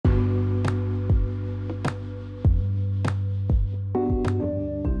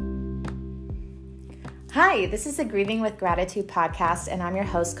Hi, this is the Grieving with Gratitude podcast, and I'm your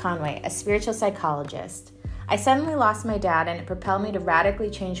host, Conway, a spiritual psychologist. I suddenly lost my dad, and it propelled me to radically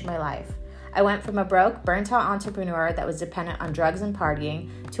change my life. I went from a broke, burnt-out entrepreneur that was dependent on drugs and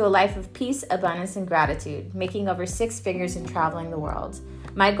partying to a life of peace, abundance, and gratitude, making over 6 figures and traveling the world.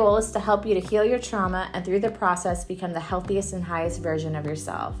 My goal is to help you to heal your trauma and through the process become the healthiest and highest version of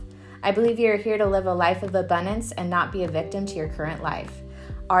yourself. I believe you are here to live a life of abundance and not be a victim to your current life.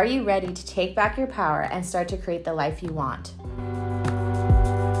 Are you ready to take back your power and start to create the life you want?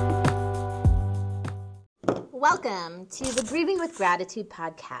 Welcome to the Grieving with Gratitude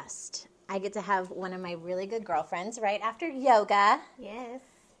podcast. I get to have one of my really good girlfriends right after yoga. Yes.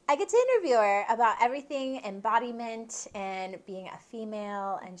 I get to interview her about everything embodiment and being a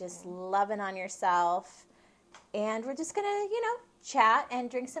female and just loving on yourself. And we're just going to, chat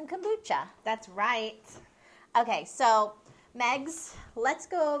and drink some kombucha. That's right. Okay, so Megs, let's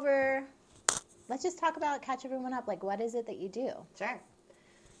just talk about, catch everyone up. Like, what is it that you do? Sure.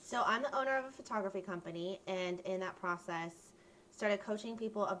 So I'm the owner of a photography company, and in that process, started coaching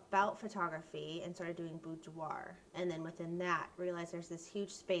people about photography and started doing boudoir. And then within that, realized there's this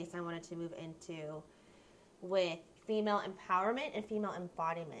huge space I wanted to move into with female empowerment and female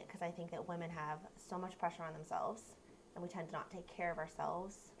embodiment, because I think that women have so much pressure on themselves, and we tend to not take care of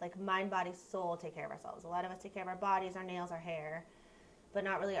ourselves. Like mind, body, soul, take care of ourselves. A lot of us take care of our bodies, our nails, our hair, but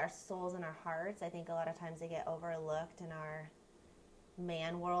not really our souls and our hearts. I think a lot of times they get overlooked in our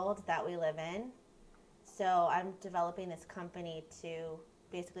man world that we live in. So I'm developing this company to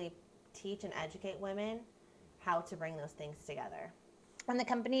basically teach and educate women how to bring those things together. And the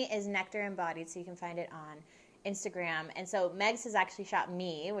company is Nectar Embodied, so you can find it on Instagram. And so Megs has actually shot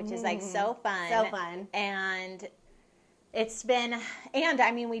me, which is like so fun. So fun. And it's been,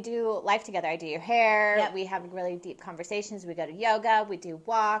 we do life together. I do your hair. Yep. We have really deep conversations. We go to yoga. We do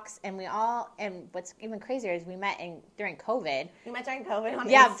walks. And what's even crazier is we met during COVID. We met during COVID on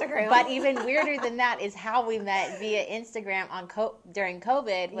Instagram. But even weirder than that is how we met via Instagram during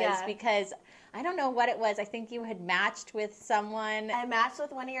COVID was because I don't know what it was. I think you had matched with someone. I matched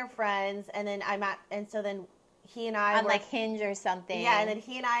with one of your friends, and then then he and I on like Hinge or something. Yeah, and then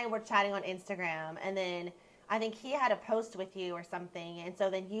he and I were chatting on Instagram, and then I think he had a post with you or something, and so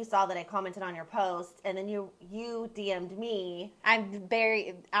then you saw that I commented on your post, and then you DM'd me. I'm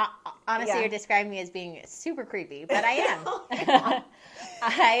very honestly, You're describing me as being super creepy, but I am.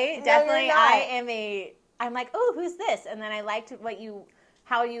 I'm like, oh, who's this? And then I liked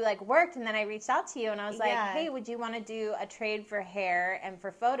how you like worked, and then I reached out to you, and I was like, hey, would you want to do a trade for hair and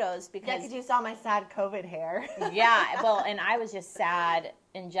for photos? Because you saw my sad COVID hair. And I was just sad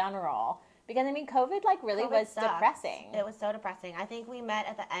in general. Because, COVID really was depressing. It was so depressing. I think we met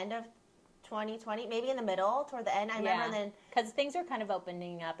at the end of 2020, maybe in the middle, toward the end. I remember then. Because things were kind of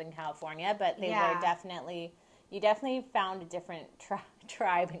opening up in California, but they were definitely, you definitely found a different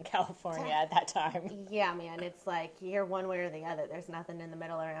tribe in California at that time. Yeah, man. It's like you're one way or the other. There's nothing in the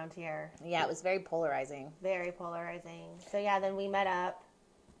middle around here. Yeah, it was very polarizing. Very polarizing. So, then we met up.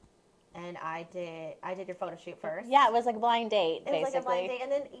 And I did your photo shoot first. Yeah, it was like a blind date, basically. It was like a blind date. And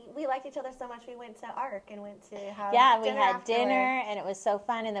then we liked each other so much, we went to ARC and went to have dinner. Yeah, we had dinner, and it was so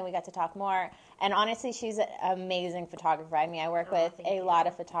fun, and then we got to talk more. And honestly, she's an amazing photographer. I work with a lot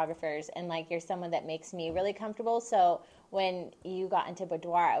of photographers, and, you're someone that makes me really comfortable. So when you got into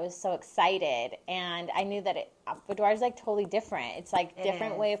Boudoir, I was so excited, and I knew that Boudoir is, totally different. It's,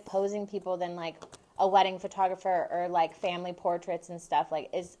 different way of posing people than, a wedding photographer or, family portraits and stuff.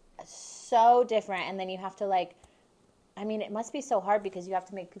 Is so different, and then you have to it must be so hard because you have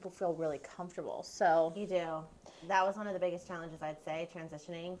to make people feel really comfortable. So you do. That was one of the biggest challenges, I'd say,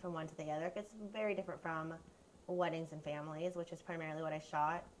 transitioning from one to the other. It's very different from weddings and families, which is primarily what I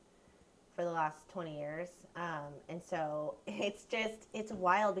shot for the last 20 years. And so it's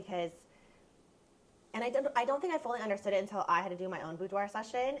wild because, and I don't think I fully understood it until I had to do my own boudoir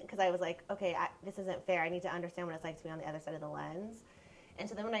session, because I was like, okay, this isn't fair. I need to understand what it's like to be on the other side of the lens. And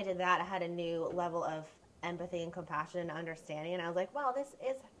so then when I did that, I had a new level of empathy and compassion and understanding. And I was like, wow, this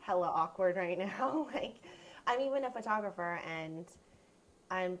is hella awkward right now. I'm even a photographer, and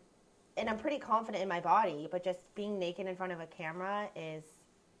I'm pretty confident in my body, but just being naked in front of a camera is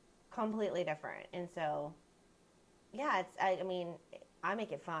completely different. And so, I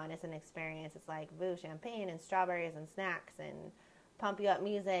make it fun. It's an experience. It's like, boo, champagne and strawberries and snacks and pump you up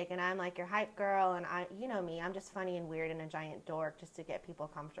music, and I'm like your hype girl, and you know me, I'm just funny and weird and a giant dork just to get people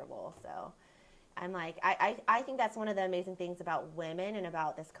comfortable. So I'm like, I think that's one of the amazing things about women and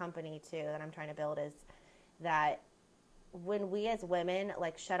about this company too that I'm trying to build, is that when we as women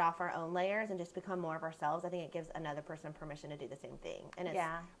like shut off our own layers and just become more of ourselves, I think it gives another person permission to do the same thing. And it's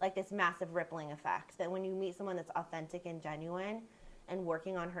like this massive rippling effect that when you meet someone that's authentic and genuine and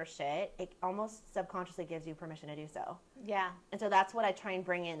working on her shit, it almost subconsciously gives you permission to do so. Yeah. And so that's what I try and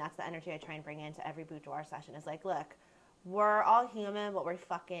bring in. That's the energy I try and bring into every boudoir session. Is like, look, we're all human, but we're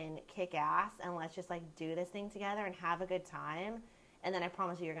fucking kick ass, and let's just like do this thing together and have a good time. And then I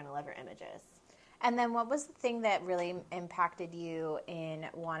promise you're going to love your images. And then what was the thing that really impacted you in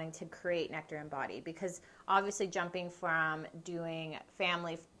wanting to create Nectar Embodied? Because obviously jumping from doing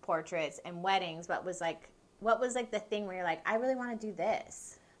family portraits and weddings, what was like the thing where you're like, I really want to do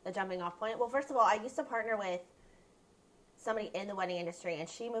this? The jumping off point? Well, first of all, I used to partner with somebody in the wedding industry, and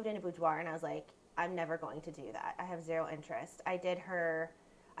she moved into Boudoir, and I was like, I'm never going to do that. I have zero interest. I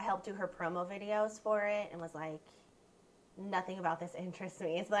helped do her promo videos for it and was like, nothing about this interests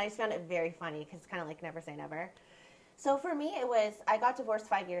me. So I just found it very funny because it's kind of like never say never. So for me, I got divorced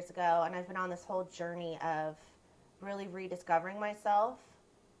 5 years ago, and I've been on this whole journey of really rediscovering myself.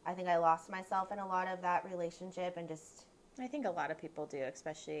 I think I lost myself in a lot of that relationship, and just... I think a lot of people do,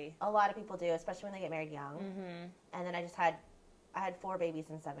 especially... A lot of people do, especially when they get married young. Mm-hmm. And then I had 4 babies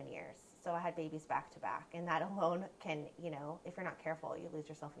in 7 years. So I had babies back to back, and that alone can, if you're not careful, you lose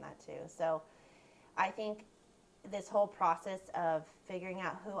yourself in that too. So I think this whole process of figuring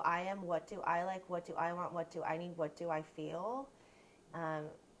out who I am, what do I like, what do I want, what do I need, what do I feel,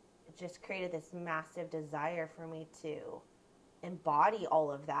 just created this massive desire for me to embody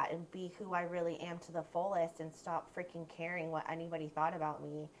all of that and be who I really am to the fullest and stop freaking caring what anybody thought about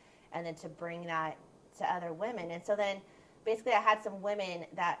me, and then to bring that to other women. And so then basically I had some women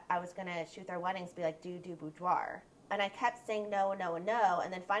that I was going to shoot their weddings be like, do you do boudoir? And I kept saying no, no, and no.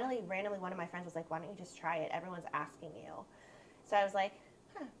 And then finally, randomly, one of my friends was like, why don't you just try it? Everyone's asking you. So I was like,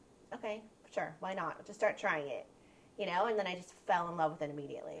 okay, sure, why not? Just start trying it, And then I just fell in love with it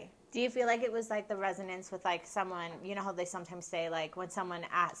immediately. Do you feel like it was like the resonance with like someone, how they sometimes say like when someone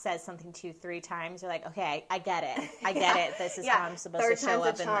says something to you 3 times, you're like, okay, I get it. I get it. This is how I'm supposed to show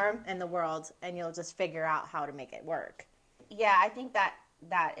up in the world, and you'll just figure out how to make it work. Yeah, I think that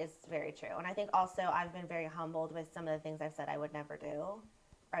is very true. And I think also I've been very humbled with some of the things I've said I would never do,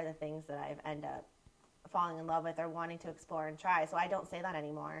 are the things that I've ended up falling in love with or wanting to explore and try. So I don't say that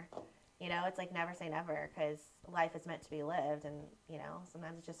anymore. It's like never say never, because life is meant to be lived. And,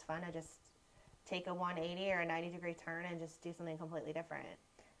 sometimes it's just fun to just take a 180 or a 90-degree turn and just do something completely different.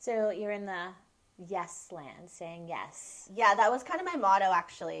 So you're in the yes land, saying yes. Yeah, that was kind of my motto,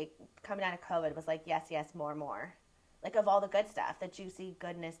 actually, coming out of COVID, was like, yes, yes, more, more. Like, of all the good stuff, the juicy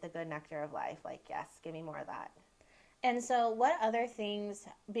goodness, the good nectar of life. Like, yes, give me more of that. And so what other things,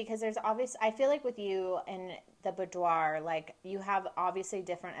 because there's I feel like with you and the boudoir, like, you have obviously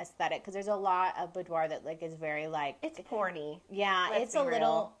different aesthetic, because there's a lot of boudoir that, like, is very, like... It's porny. Yeah, it's a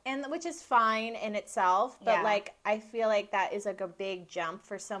little... and which is fine in itself, but, like, I feel like that is, like, a big jump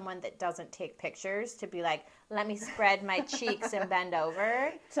for someone that doesn't take pictures to be like, let me spread my cheeks and bend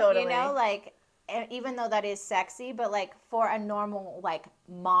over. Totally. Like... And even though that is sexy, but like for a normal like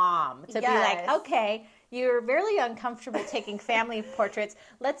mom to be like, okay, you're really uncomfortable taking family portraits.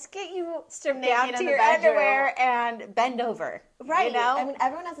 Let's get you stripped down to your underwear and bend over. Right. I mean,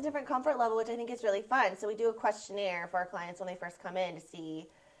 everyone has a different comfort level, which I think is really fun. So we do a questionnaire for our clients when they first come in to see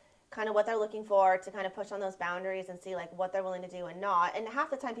kind of what they're looking for, to kind of push on those boundaries and see like what they're willing to do and not. And half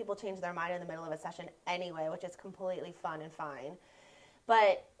the time people change their mind in the middle of a session anyway, which is completely fun and fine.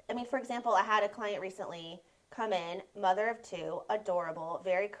 But I mean, for example, I had a client recently come in, mother of 2, adorable,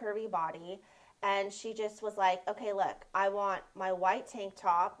 very curvy body, and she just was like, okay, look, I want my white tank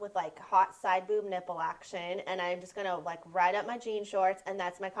top with like hot side boob nipple action, and I'm just going to like ride up my jean shorts, and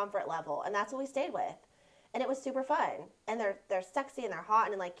that's my comfort level. And that's what we stayed with. And it was super fun. And they're sexy and they're hot,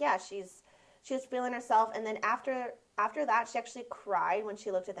 and like, yeah, she was feeling herself. And then after that, she actually cried when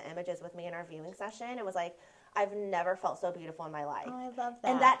she looked at the images with me in our viewing session and was like, I've never felt so beautiful in my life. Oh, I love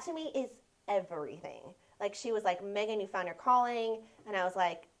that. And that to me is everything. Like, she was like, Megan, you found your calling. And I was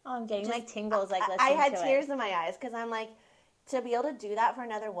like... Oh, I'm getting like tingles like listening I had to tears in my eyes, because I'm like, to be able to do that for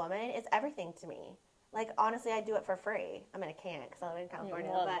another woman is everything to me. Like, honestly, I do it for free. I mean, I can't, because I live in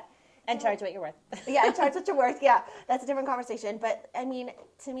California. And charge what you're worth. Yeah, and charge what you're worth. Yeah, that's a different conversation. But, I mean,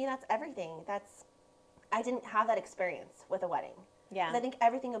 to me, that's everything. I didn't have that experience with a wedding. Yeah. I think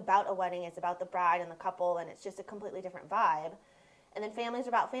everything about a wedding is about the bride and the couple, and it's just a completely different vibe. And then families are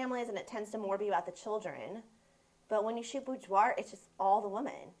about families, and it tends to more be about the children. But when you shoot boudoir, it's just all the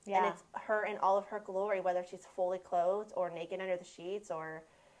woman. Yeah. And it's her in all of her glory, whether she's fully clothed or naked under the sheets or,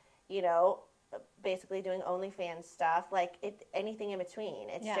 basically doing OnlyFans stuff, like anything in between.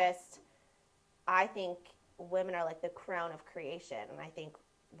 It's just, I think women are like the crown of creation, and I think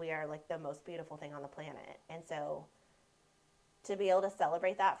we are like the most beautiful thing on the planet. And so to be able to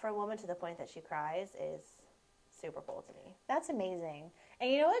celebrate that for a woman to the point that she cries is super cool to me. That's amazing.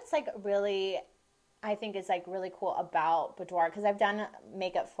 And you know what's like really, I think is like really cool about Boudoir, because I've done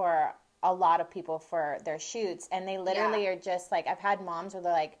makeup for a lot of people for their shoots, and they literally are just like, I've had moms where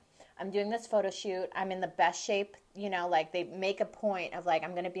they're like, I'm doing this photo shoot, I'm in the best shape, you know, like they make a point of like,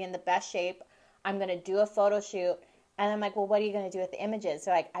 I'm going to be in the best shape, I'm going to do a photo shoot, and I'm like, well, what are you going to do with the images? So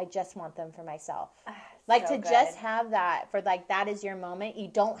like, I just want them for myself. Like so to good. Just have that for like, that is your moment. You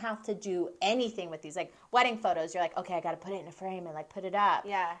don't have to do anything with these like wedding photos. You're like, okay, I got to put it in a frame and like put it up.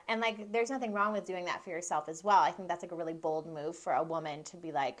 Yeah. And like, there's nothing wrong with doing that for yourself as well. I think that's like a really bold move for a woman to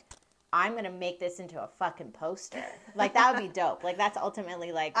be like, I'm going to make this into a fucking poster. Like, that would be dope. Like, that's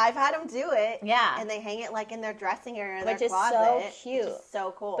ultimately, like... I've had them do it. Yeah. And they hang it, like, in their dressing area or their closet. Which is so cute. Which is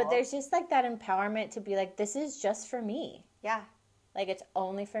so cool. But there's just, like, that empowerment to be like, this is just for me. Yeah. Like, it's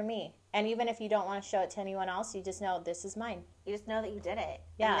only for me. And even if you don't want to show it to anyone else, you just know this is mine. You just know that you did it.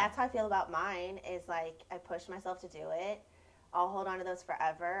 Yeah. And that's how I feel about mine, is, like, I pushed myself to do it. I'll hold on to those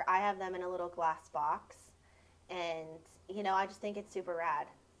forever. I have them in a little glass box. And, you know, I just think it's super rad.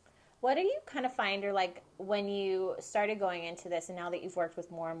 What do you kind of find, or like when you started going into this and now that you've worked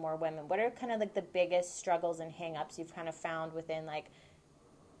with more and more women, what are kind of like the biggest struggles and hang-ups you've kind of found within, like,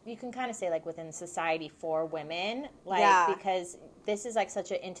 you can kind of say like within society for women, like, because this is like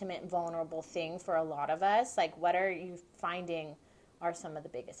such an intimate, vulnerable thing for a lot of us. Like, what are you finding are some of the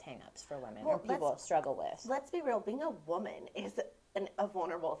biggest hang-ups for women or people struggle with? Let's be real. Being a woman is a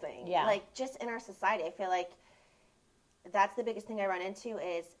vulnerable thing. Yeah. Like, just in our society, I feel like that's the biggest thing I run into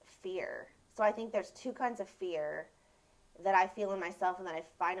is fear. So I think there's two kinds of fear that I feel in myself and that I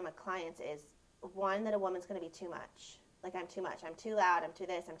find in my clients is, one, that a woman's going to be too much. Like, I'm too much. I'm too loud. I'm too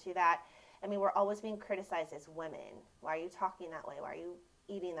this. I'm too that. I mean, we're always being criticized as women. Why are you talking that way? Why are you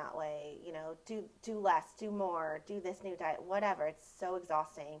eating that way? You know, do less, do more, do this new diet, whatever. It's so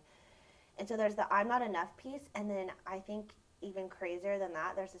exhausting. And so there's the I'm not enough piece. And then I think even crazier than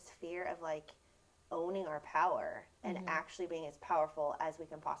that, there's this fear of, like, owning our power and actually being as powerful as we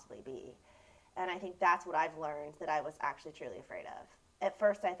can possibly be. And I think that's what I've learned that I was actually truly afraid of. At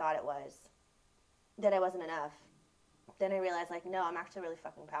first I thought it was that I wasn't enough. Then I realized, like, no, I'm actually really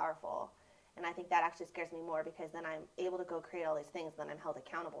fucking powerful. And I think that actually scares me more, because then I'm able to go create all these things, then I'm held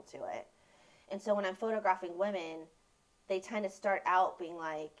accountable to it. And so when I'm photographing women, they tend to start out being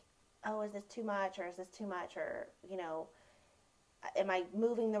like, oh, is this too much, or is this too much, or, you know, am I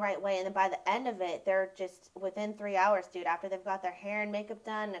moving the right way? And then by the end of it, they're just within 3 hours, dude, after they've got their hair and makeup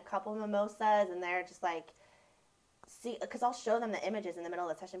done and a couple mimosas, and they're just like, see, because I'll show them the images in the middle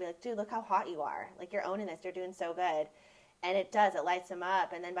of the session and be like, dude, look how hot you are. Like, you're owning this. You're doing so good. And it does. It lights them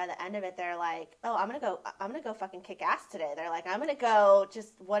up. And then by the end of it, they're like, oh, I'm going to go fucking kick ass today. They're like, I'm going to go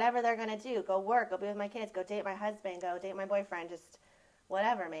just whatever they're going to do. Go work. Go be with my kids. Go date my husband. Go date my boyfriend. Just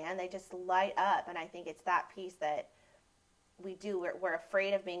whatever, man. They just light up. And I think it's that piece that we do. We're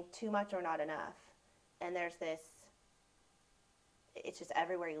afraid of being too much or not enough. And there's this, it's just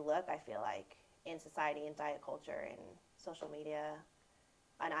everywhere you look, I feel like, in society and diet culture and social media.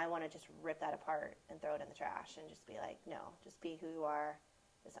 And I want to just rip that apart and throw it in the trash and just be like, no, just be who you are.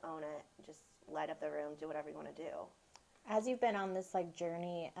 Just own it. Just light up the room. Do whatever you want to do. As you've been on this, like,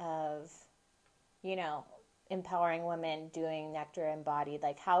 journey of, you know, empowering women, doing Nectar Embodied,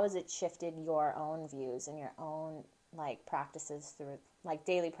 like, how has it shifted your own views and your own, like, practices through, like,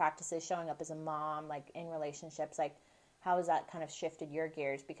 daily practices, showing up as a mom, like, in relationships? Like, how has that kind of shifted your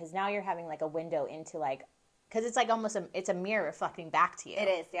gears? Because now you're having, like, a window into, like, because it's like almost it's a mirror reflecting back to you. It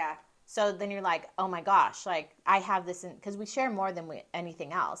is, yeah. So then you're like, oh my gosh, like, I have this, because we share more than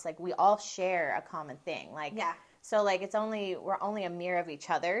anything else. Like, we all share a common thing. Like, yeah. So, like, we're only a mirror of each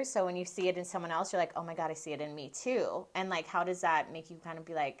other. So when you see it in someone else, you're like, oh my God, I see it in me too. And, like, how does that make you kind of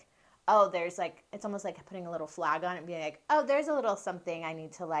be like, oh, there's, like, it's almost like putting a little flag on it and being like, oh, there's a little something I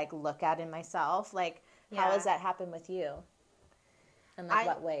need to, like, look at in myself. Like, how has that happened with you? And, like,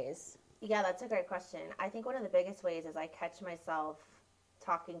 what ways? Yeah, that's a great question. I think one of the biggest ways is I catch myself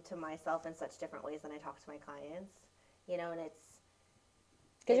talking to myself in such different ways than I talk to my clients. You know, and it's...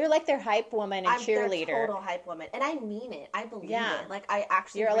 Because you're like their hype woman and cheerleader. I'm their total hype woman. And I mean it. I believe it. Like, I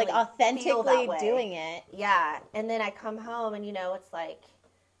actually You're, really like, authentically doing it. Yeah. And then I come home and, you know, it's like,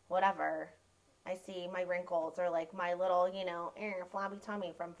 whatever. I see my wrinkles or, like, my little, you know, flabby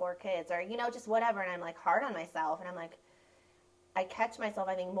tummy from 4 kids or, you know, just whatever. And I'm, like, hard on myself. And I'm, like... I catch myself,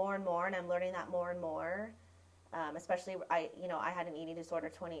 I think, more and more, and I'm learning that more and more. Especially, I had an eating disorder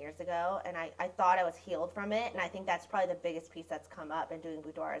 20 years ago, and I thought I was healed from it, and I think that's probably the biggest piece that's come up in doing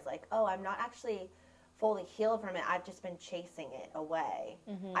Boudoir is like, oh, I'm not actually fully healed from it. I've just been chasing it away.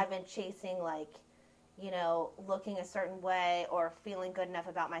 Mm-hmm. I've been chasing, like, you know, looking a certain way or feeling good enough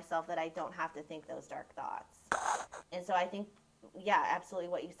about myself that I don't have to think those dark thoughts. And so I think, yeah, absolutely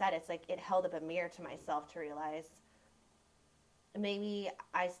what you said. It's like it held up a mirror to myself to realize maybe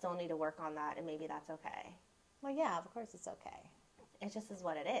I still need to work on that, and maybe that's okay. Well, yeah, of course it's okay. It just is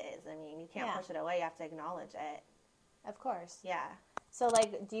what it is. I mean, you can't Yeah. push it away. You have to acknowledge it. Of course. Yeah. So,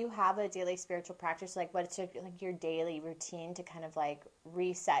 like, do you have a daily spiritual practice? Like, what's your daily routine to kind of, like,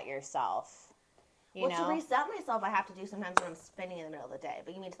 reset yourself? You know? To reset myself, I have to do sometimes when I'm spinning in the middle of the day.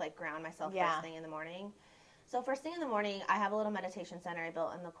 But you mean to, like, ground myself first thing in the morning? So first thing in the morning, I have a little meditation center I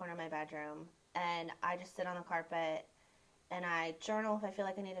built in the corner of my bedroom. And I just sit on the carpet, and I journal if I feel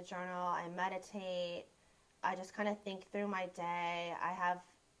like I need a journal. I meditate. I just kind of think through my day. I have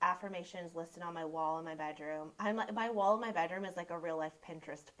affirmations listed on my wall in my bedroom. My wall in my bedroom is like a real life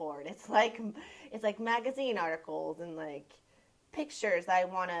Pinterest board. It's like magazine articles and like pictures that I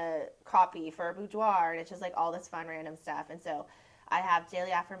want to copy for a boudoir, and it's just like all this fun random stuff. And so I have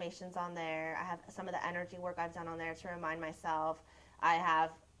daily affirmations on there. I have some of the energy work I've done on there to remind myself. I have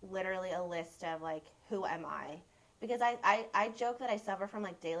literally a list of like, who am I? Because I joke that I suffer from,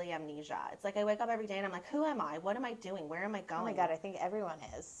 like, daily amnesia. It's like I wake up every day and I'm like, who am I? What am I doing? Where am I going? Oh, my God, I think everyone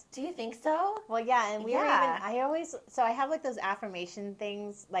is. Do you think so? Well, yeah, and I have, like, those affirmation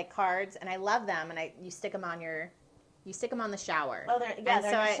things, like, cards, and I love them, and you stick them on the shower. Oh, they're in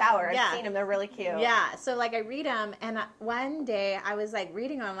the shower. I've seen them. They're really cute. Yeah, so, like, I read them, and one day I was, like,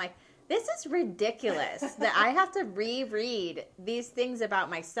 reading them, I'm like, this is ridiculous that I have to reread these things about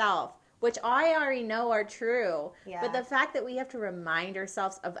myself, which I already know are true. Yeah. But the fact that we have to remind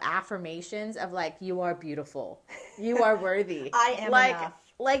ourselves of affirmations of, like, you are beautiful. You are worthy. I am enough.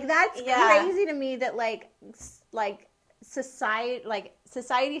 Like, that's crazy to me that,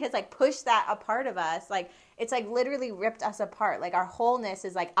 society has, like, pushed that a part of us. Like, it's, like, literally ripped us apart. Like, our wholeness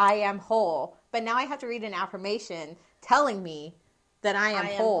is, like, I am whole. But now I have to read an affirmation telling me that I am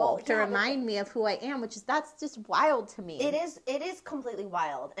whole to remind me of who I am, that's just wild to me. It is completely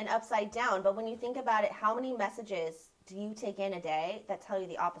wild and upside down. But when you think about it, how many messages do you take in a day that tell you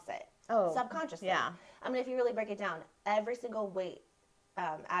the opposite? Oh, subconsciously. Yeah. I mean, if you really break it down, every single weight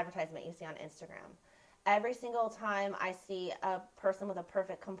advertisement you see on Instagram, every single time I see a person with a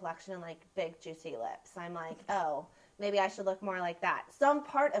perfect complexion and like big juicy lips, I'm like, oh, maybe I should look more like that. Some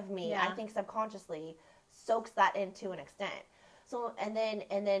part of me, I think subconsciously, soaks that in to an extent. So, and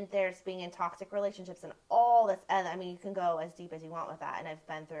then there's being in toxic relationships and all this other, I mean, you can go as deep as you want with that, and I've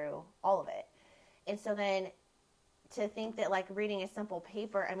been through all of it. And so then to think that, like, reading a simple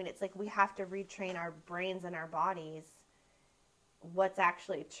paper, I mean, it's like we have to retrain our brains and our bodies what's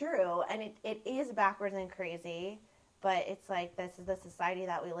actually true. And it is backwards and crazy, but it's like this is the society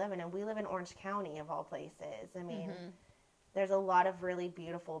that we live in, and we live in Orange County, of all places. I mean, there's a lot of really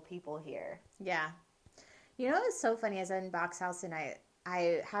beautiful people here. Yeah. You know what's so funny is in Box House, and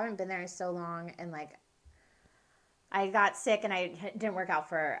I haven't been there in so long, and like I got sick and I didn't work out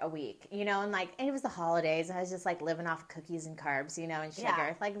for a week, you know, and like it was the holidays, and I was just like living off cookies and carbs, you know, and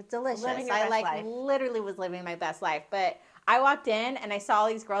sugar, like delicious. I like life. Literally was living my best life, but I walked in and I saw all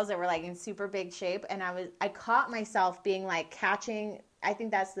these girls that were like in super big shape, and I caught myself being like catching. I think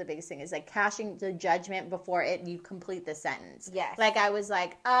that's the biggest thing is like catching the judgment before you complete the sentence. Yes. Like I was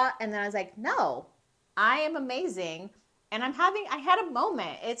like, and then I was like, no. I am amazing, and I had a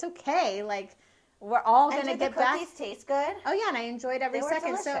moment. It's okay. Like, we're all going to get back. And did the cookies taste good? Oh, yeah, and I enjoyed every second,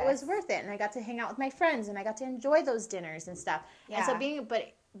 delicious. So it was worth it. And I got to hang out with my friends, and I got to enjoy those dinners and stuff. Yeah. And so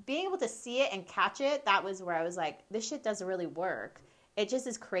being able to see it and catch it, that was where I was like, this shit doesn't really work. It just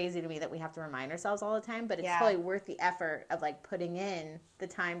is crazy to me that we have to remind ourselves all the time, but it's totally worth the effort of, like, putting in the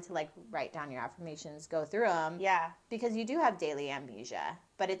time to, like, write down your affirmations, go through them. Yeah. Because you do have daily amnesia.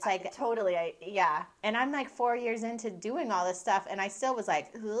 But it's like... Totally, And I'm, like, 4 years into doing all this stuff, and I still was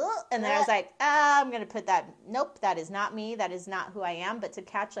like, ugh, and then I was like, I'm going to put that... Nope, that is not me. That is not who I am. But to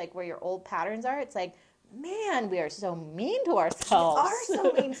catch, like, where your old patterns are, it's like... Man, we are so mean to ourselves. We are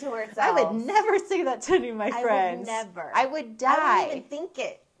so mean to ourselves. I would never say that to any of my friends. I would never. I would die. I wouldn't even think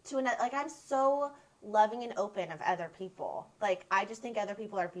it to another. Like, I'm so loving and open of other people. Like, I just think other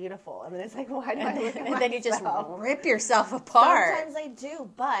people are beautiful. I mean, it's like, why do I look at myself? And then you just rip yourself apart. Sometimes I do,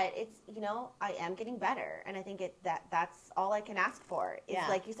 but it's, you know, I am getting better. And I think that's all I can ask for. It's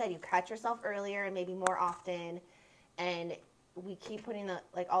like you said, you catch yourself earlier and maybe more often, and we keep putting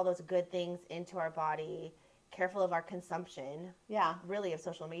all those good things into our body, careful of our consumption. Yeah. Really, of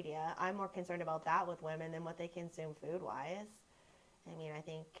social media. I'm more concerned about that with women than what they consume food-wise. I mean, I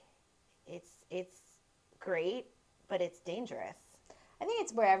think it's great, but it's dangerous. I think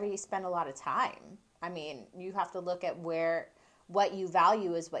it's wherever you spend a lot of time. I mean, you have to look at what you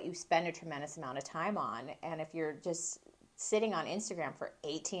value is what you spend a tremendous amount of time on. And if you're just sitting on Instagram for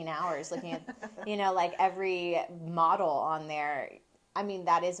 18 hours looking at, like every model on there, I mean,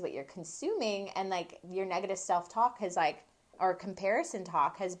 that is what you're consuming. And like your negative self-talk has or comparison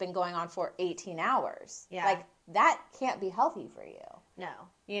talk has been going on for 18 hours. Yeah. Like that can't be healthy for you.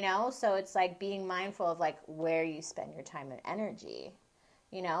 No. So it's like being mindful of like where you spend your time and energy,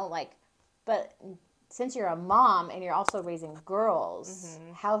 but since you're a mom and you're also raising girls,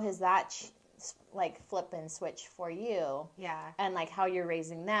 how has that flip and switch for you? Yeah. And like how you're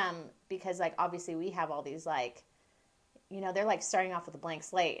raising them, because like obviously we have all these they're like starting off with a blank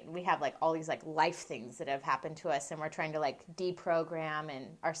slate, and we have like all these like life things that have happened to us, and we're trying to like deprogram in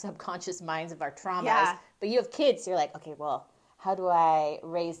our subconscious minds of our traumas. Yeah. But you have kids, so you're like, okay, well, how do I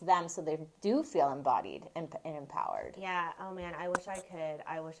raise them so they do feel embodied and empowered? Yeah. Oh man, I wish I could.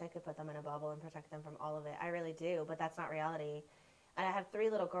 I wish I could put them in a bubble and protect them from all of it. I really do, but that's not reality. And I have 3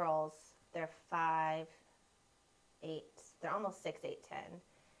 little girls. They're 5, 8. They're almost 6, 8, 10.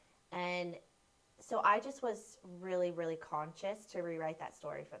 And so I just was really, really conscious to rewrite that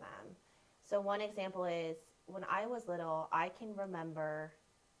story for them. So one example is when I was little, I can remember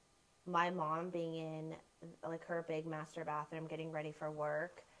my mom being in like her big master bathroom getting ready for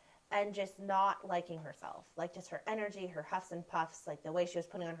work and just not liking herself. Like just her energy, her huffs and puffs, like the way she was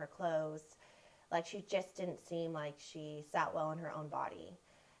putting on her clothes. Like she just didn't seem like she sat well in her own body.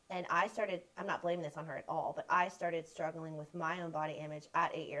 And I'm not blaming this on her at all, but I started struggling with my own body image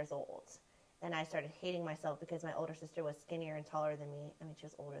at 8 years old. And I started hating myself because my older sister was skinnier and taller than me. I mean, she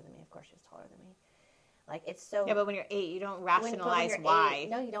was older than me. Of course she was taller than me. Like, it's so... Yeah, but when you're 8, you don't rationalize why.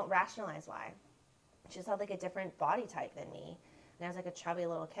 No, you don't rationalize why. She just had, like, a different body type than me. And I was, like, a chubby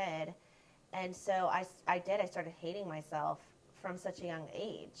little kid. And so I started hating myself from such a young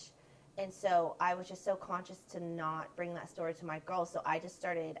age. And so I was just so conscious to not bring that story to my girls. So I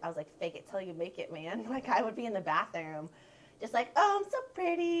was like, fake it till you make it, man. Like, I would be in the bathroom just like, oh, I'm so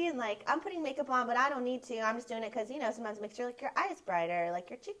pretty, and like, I'm putting makeup on, but I don't need to. I'm just doing it because, sometimes it makes your eyes brighter, like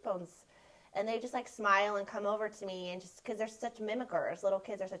your cheekbones. And they just like smile and come over to me, and just because they're such mimickers. Little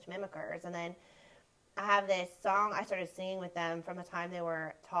kids are such mimickers. And then I have this song I started singing with them from the time they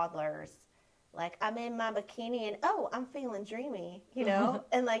were toddlers. Like, I'm in my bikini and, oh, I'm feeling dreamy,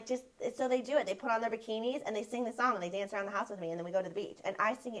 And like, just, so they do it. They put on their bikinis and they sing the song and they dance around the house with me, and then we go to the beach. And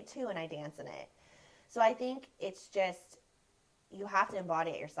I sing it too and I dance in it. So I think it's just, you have to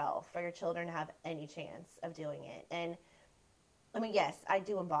embody it yourself for your children to have any chance of doing it. And I mean, yes, I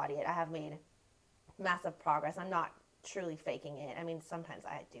do embody it. I have made massive progress. I'm not truly faking it. I mean, sometimes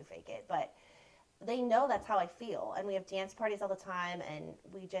I do fake it, but they know that's how I feel. And we have dance parties all the time, and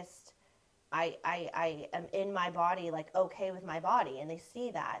we just, I am in my body, like, okay with my body. And they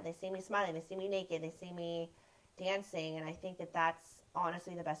see that. They see me smiling. They see me naked. They see me dancing. And I think that that's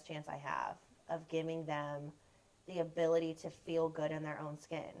honestly the best chance I have of giving them the ability to feel good in their own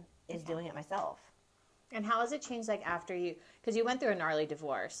skin is doing it myself. And how has it changed, like, after because you went through a gnarly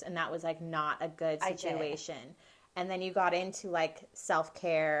divorce, and that was, like, not a good situation. And then you got into, like,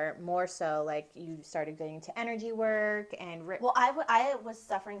 self-care more so, like, you started getting into energy work and... Well, I was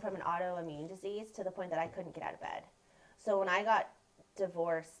suffering from an autoimmune disease to the point that I couldn't get out of bed. So when I got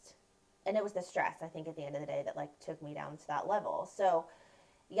divorced, and it was the stress, I think, at the end of the day that, like, took me down to that level. So...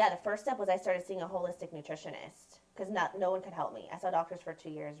 yeah, the first step was I started seeing a holistic nutritionist because no one could help me. I saw doctors for 2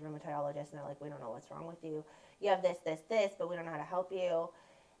 years, rheumatologists, and they're like, we don't know what's wrong with you. You have this, but we don't know how to help you.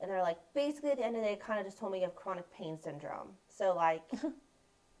 And they're like, basically at the end of the day, kind of just told me you have chronic pain syndrome. So, like,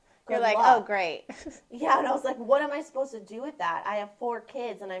 you're like, oh, great. Yeah, and I was like, what am I supposed to do with that? I have 4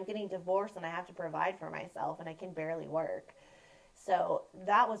 kids, and I'm getting divorced, and I have to provide for myself, and I can barely work. So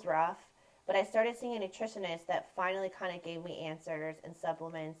that was rough. But I started seeing a nutritionist that finally kind of gave me answers and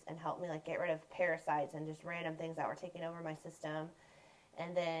supplements and helped me like get rid of parasites and just random things that were taking over my system.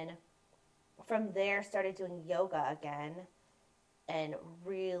 And then from there started doing yoga again and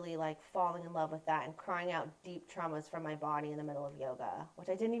really like falling in love with that and crying out deep traumas from my body in the middle of yoga, which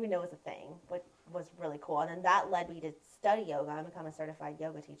I didn't even know was a thing, but was really cool. And then that led me to study yoga and become a certified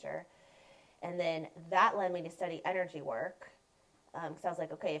yoga teacher. And then that led me to study energy work. Because I was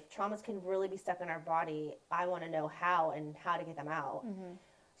like, okay, if traumas can really be stuck in our body, I want to know how and how to get them out. Mm-hmm.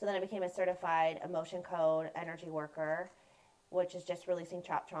 So then I became a certified emotion code energy worker, which is just releasing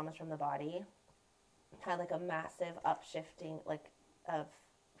trapped traumas from the body. Had like a massive upshifting, like, of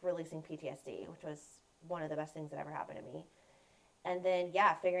releasing PTSD, which was one of the best things that ever happened to me. And then,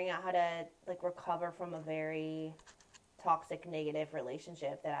 yeah, figuring out how to like recover from a very toxic, negative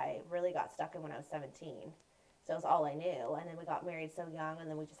relationship that I really got stuck in when I was 17. So it was all I knew. And then we got married so young, and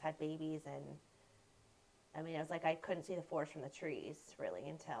then we just had babies, and I mean, it was like I couldn't see the forest from the trees, really,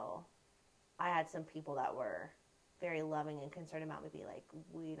 until I had some people that were very loving and concerned about me be like,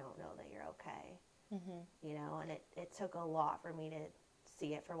 we don't know that you're okay. You know, and it took a lot for me to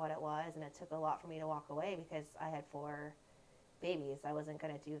see it for what it was, and it took a lot for me to walk away because I had 4 babies. I wasn't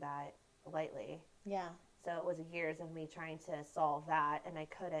going to do that lightly. Yeah. So it was years of me trying to solve that, and I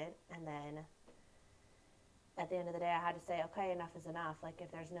couldn't. And then at the end of the day, I had to say, okay, enough is enough. Like,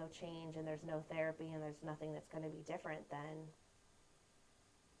 if there's no change and there's no therapy and there's nothing that's going to be different, then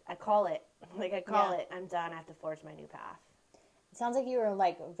I call it. Like, I call it. I'm done. I have to forge my new path. It sounds like you were,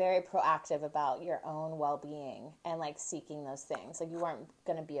 like, very proactive about your own well-being and, like, seeking those things. Like, you weren't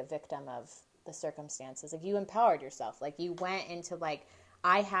going to be a victim of the circumstances. Like, you empowered yourself. Like, you went into, like,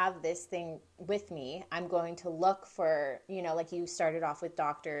 I have this thing with me. I'm going to look for, you know, like, you started off with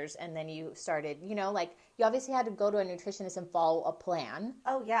doctors, and then you started, you know, like, you obviously had to go to a nutritionist and follow a plan.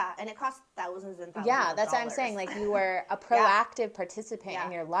 Oh, yeah. And it cost thousands and thousands Yeah, of that's dollars. what I'm saying. Like, you were a proactive participant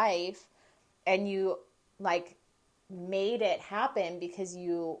in your life, and you, like, made it happen because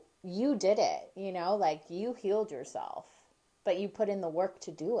you did it, you know, like, you healed yourself, but you put in the work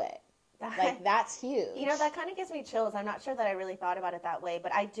to do it. Like, that's huge. You know, that kind of gives me chills. I'm not sure that I really thought about it that way,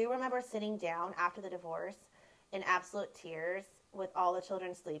 but I do remember sitting down after the divorce in absolute tears with all the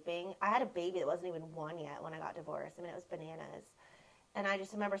children sleeping. I had a baby that wasn't even 1 yet when I got divorced. I mean, it was bananas. And I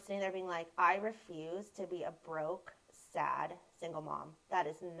just remember sitting there being like, I refuse to be a broke, sad, single mom. That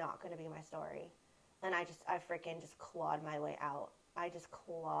is not going to be my story. And I freaking just clawed my way out. I just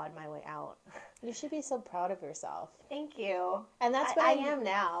clawed my way out. You should be so proud of yourself. Thank you. And that's what I am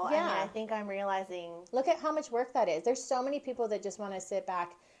now. Yeah. I mean, I think I'm realizing. Look at how much work that is. There's so many people that just want to sit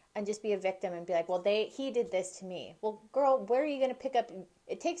back and just be a victim and be like, well, he did this to me. Well, girl, where are you going to pick up?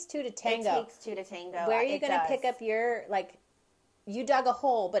 It takes 2 to tango. It takes 2 to tango. Where are you going to pick up your, like, you dug a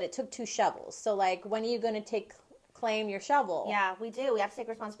hole, but it took 2 shovels. So, like, when are you going to claim your shovel? Yeah, we do. We have to take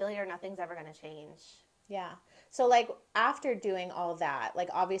responsibility or nothing's ever going to change. Yeah. So, like, after doing all that, like,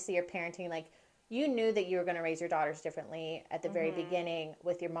 obviously you're parenting, like, you knew that you were going to raise your daughters differently at the very beginning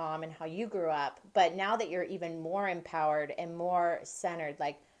with your mom and how you grew up. But now that you're even more empowered and more centered,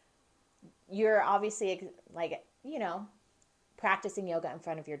 like, you're obviously, like, you know, practicing yoga in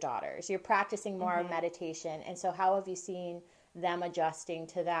front of your daughters. You're practicing more meditation. And so how have you seen them adjusting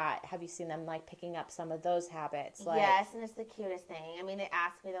to that? Have you seen them, like, picking up some of those habits? Like, yes, and it's the cutest thing. I mean, they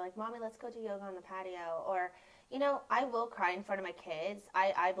ask me, they're like, Mommy, let's go do yoga on the patio. Or, you know, I will cry in front of my kids.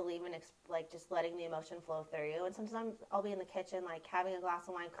 I believe in, like, just letting the emotion flow through you. And sometimes I'll be in the kitchen, like, having a glass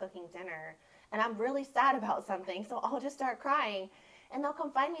of wine, cooking dinner, and I'm really sad about something, so I'll just start crying. And they'll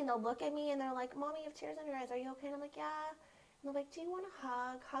come find me, and they'll look at me, and they're like, Mommy, you have tears in your eyes. Are you okay? And I'm like, yeah. And they're like, do you want a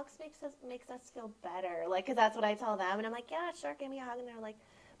hug? Hugs makes us feel better. Like, because that's what I tell them. And I'm like, yeah, sure, give me a hug. And they're like,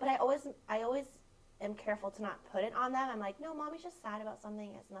 but I always am careful to not put it on them. I'm like, no, Mommy's just sad about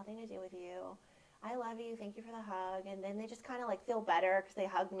something. It has nothing to do with you. I love you. Thank you for the hug. And then they just kind of, like, feel better because they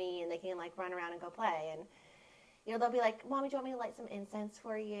hug me and they can, like, run around and go play. And, you know, they'll be like, Mommy, do you want me to light some incense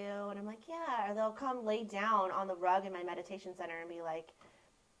for you? And I'm like, yeah. Or they'll come lay down on the rug in my meditation center and be like,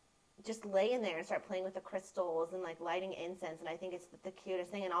 just lay in there and start playing with the crystals and, like, lighting incense. And I think it's the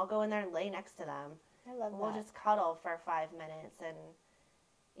cutest thing. And I'll go in there and lay next to them. I love that. We'll just cuddle for 5 minutes. And,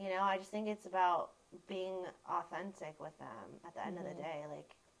 you know, I just think it's about being authentic with them at the end of the day.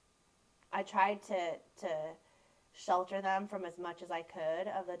 Like, I tried to shelter them from as much as I could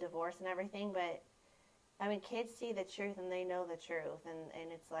of the divorce and everything. But, I mean, kids see the truth and they know the truth.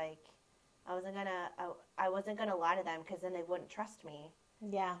 And it's like, I wasn't gonna lie to them because then they wouldn't trust me.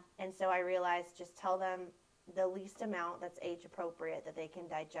 Yeah. And so I realized just tell them the least amount that's age appropriate that they can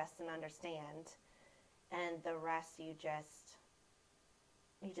digest and understand. And the rest you just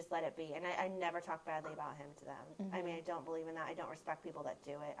let it be. And I never talk badly about him to them. I mean, I don't believe in that. I don't respect people that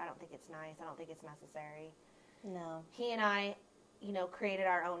do it. I don't think it's nice. I don't think it's necessary. No. He and I, you know, created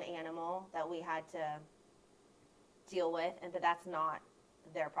our own animal that we had to deal with, but that's not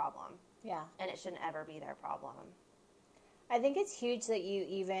their problem. Yeah. And it shouldn't ever be their problem. I think it's huge that you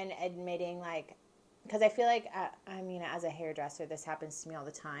even admitting, like, because I feel like, I mean, as a hairdresser, this happens to me all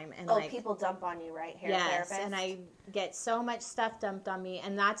the time. And like, people dump on you, right? Hair yes, therapist. and I get so much stuff dumped on me.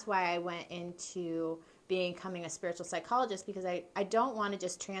 And that's why I went into becoming a spiritual psychologist, because I don't want to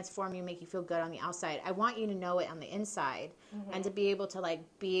just transform you, make you feel good on the outside. I want you to know it on the inside and to be able to, like,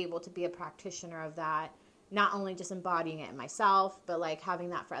 be a practitioner of that. Not only just embodying it in myself, but, like, having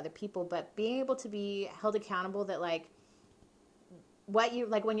that for other people, but being able to be held accountable that, like, what you,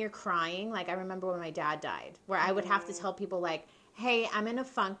 like, when you're crying, like, I remember when my dad died, where I would have to tell people, like, hey, I'm in a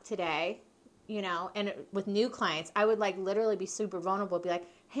funk today, you know, and with new clients, I would, like, literally be super vulnerable, be like,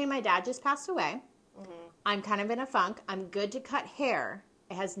 hey, my dad just passed away. I'm kind of in a funk. I'm good to cut hair.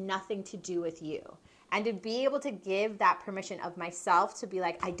 It has nothing to do with you. And to be able to give that permission of myself to be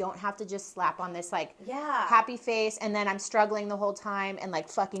like, I don't have to just slap on this like happy face and then I'm struggling the whole time and like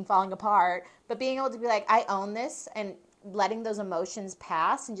fucking falling apart. But being able to be like, I own this and letting those emotions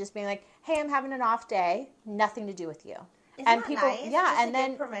pass and just being like, hey, I'm having an off day. Nothing to do with you. Isn't and that people, nice? Yeah, just and to then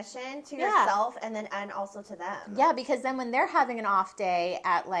give permission to yourself and also to them. Yeah, because then when they're having an off day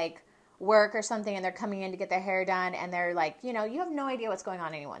at like work or something and they're coming in to get their hair done and they're like, you know, you have no idea what's going on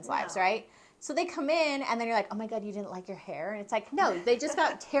in anyone's lives, right? So they come in and then you're like, oh my God, you didn't like your hair? And it's like, no, they just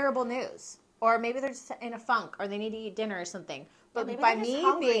got terrible news. Or maybe they're just in a funk or they need to eat dinner or something. But by me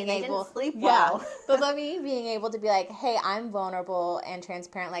being able, sleep well. But by me being able to be like, hey, I'm vulnerable and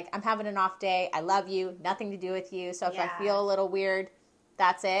transparent. Like, I'm having an off day. I love you. Nothing to do with you. So if I feel a little weird,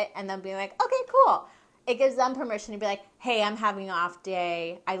 that's it. And then being like, okay, cool. It gives them permission to be like, hey, I'm having an off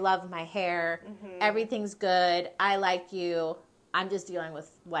day. I love my hair. Mm-hmm. Everything's good. I like you. I'm just dealing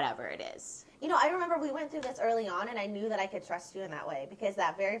with whatever it is. You know, I remember we went through this early on, and I knew that I could trust you in that way because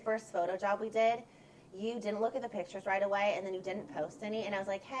that very first photo job we did, you didn't look at the pictures right away, and then you didn't post any, and I was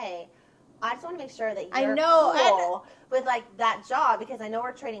like, hey, I just want to make sure that you're cool with, like, that job because I know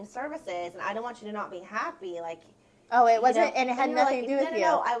we're trading services, and I don't want you to not be happy, like... Oh, it wasn't, and it had nothing to do with you.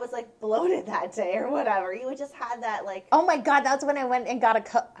 No, I was, like, bloated that day or whatever. You just had that, like... Oh, my God, that's when I went and got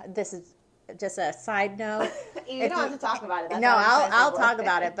this is just a side note. You don't have to talk about it. That's I'll talk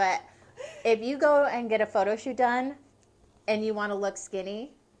about it, but... If you go and get a photo shoot done and you want to look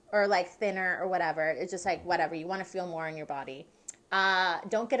skinny or like thinner or whatever, it's just like whatever. You want to feel more in your body.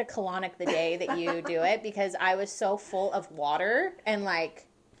 Don't get a colonic the day that you do it because I was so full of water and like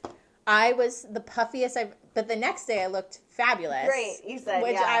I was the puffiest but the next day I looked fabulous. Great, you said,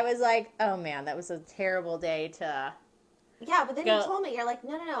 which I was like, oh man, that was a terrible day to... Yeah, but then you told me, you're like,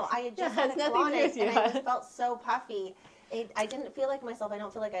 no, I just had a colonic and I just felt so puffy. I didn't feel like myself. I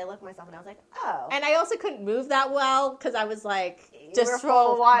don't feel like I look myself. And I was like, oh. And I also couldn't move that well because I was like just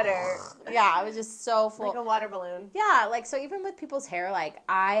full of water. Yeah, I was just so full. Like a water balloon. Yeah, like so even with people's hair, like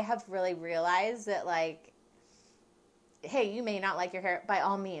I have really realized that like, hey, you may not like your hair by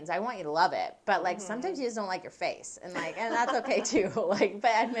all means. I want you to love it. But like sometimes you just don't like your face. And like, and that's okay too. Like,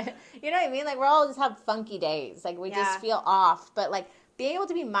 but you know what I mean? Like we're all just have funky days. Like we just feel off. But like, being able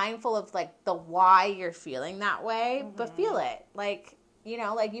to be mindful of, like, the why you're feeling that way, but feel it. Like, you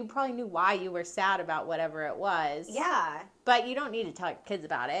know, like, you probably knew why you were sad about whatever it was. Yeah. But you don't need to tell your kids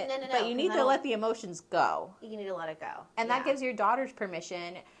about it. No. But you need to let the emotions go. You need to let it go. And that gives your daughters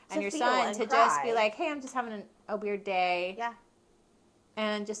permission and your son to just be like, hey, I'm just having a weird day. Yeah.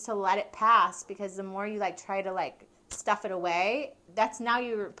 And just to let it pass, because the more you, like, try to, like, stuff it away, that's now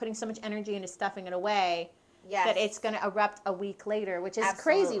you're putting so much energy into stuffing it away. Yes. That it's going to erupt a week later, which is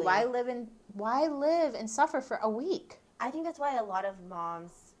crazy. Why live and suffer for a week? I think that's why a lot of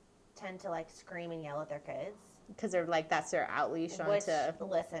moms tend to like scream and yell at their kids because they're like that's their outleash onto.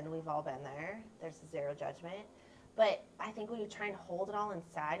 Listen, we've all been there. There's zero judgment, but I think when you try and hold it all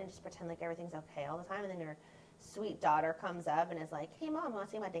inside and just pretend like everything's okay all the time, and then your sweet daughter comes up and is like, "Hey, mom, want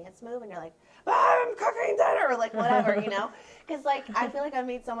to see my dance move?" And you're like, "I'm cooking dinner," or like whatever, you know? Because like I feel like I've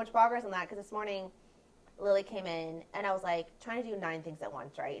made so much progress on that. Because this morning. Lily came in, and I was, like, trying to do 9 things at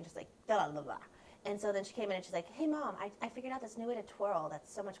once, right? And just, like, blah, blah, blah. And so then she came in, and she's like, hey, Mom, I figured out this new way to twirl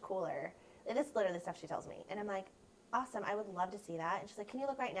that's so much cooler. And this is literally the stuff she tells me. And I'm like, awesome, I would love to see that. And she's like, can you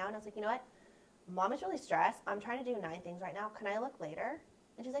look right now? And I was like, you know what? Mom is really stressed. I'm trying to do 9 things right now. Can I look later?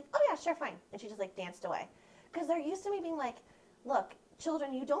 And she's like, oh, yeah, sure, fine. And she just, like, danced away. Because they're used to me being like, look,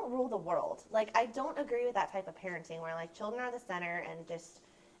 children, you don't rule the world. Like, I don't agree with that type of parenting where, like, children are the center and just...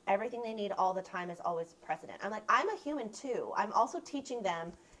 everything they need all the time is always precedent. I'm like, I'm a human too. I'm also teaching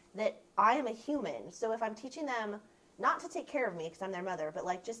them that I am a human. So if I'm teaching them not to take care of me because I'm their mother, but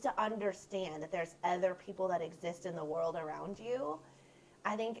like just to understand that there's other people that exist in the world around you,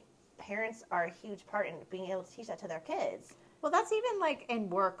 I think parents are a huge part in being able to teach that to their kids. Well, that's even like in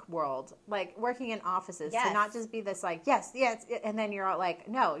work world, like working in offices, yes. To not just be this like, yes, and then you're all like,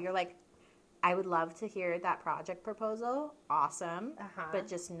 no, you're like, I would love to hear that project proposal. Awesome. But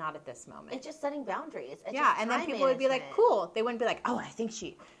just not at this moment. It's just setting boundaries. It's and then people would be like, cool. They wouldn't be like, oh, I think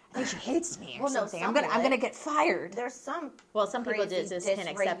she hates me or something. I'm gonna get fired. There's some people just can't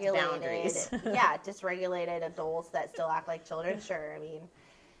accept boundaries. Dysregulated adults that still act like children. Sure,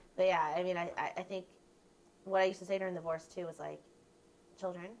 I think what I used to say during the divorce too was like,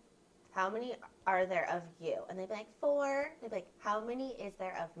 children, how many are there of you? And they'd be like, 4. They'd be like, how many is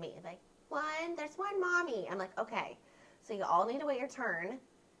there of me? And like, 1. There's 1 mommy. I'm like, okay. So you all need to wait your turn.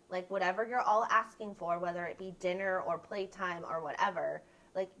 Like whatever you're all asking for, whether it be dinner or playtime or whatever,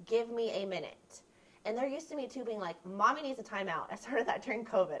 like give me a minute. And they're used to me, too, being like, Mommy needs a timeout. I started that during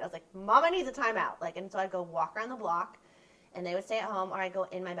COVID. I was like, Mama needs a timeout. Like, and so I'd go walk around the block, and they would stay at home, or I'd go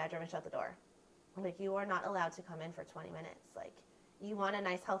in my bedroom and shut the door. I'm like, you are not allowed to come in for 20 minutes. Like, you want a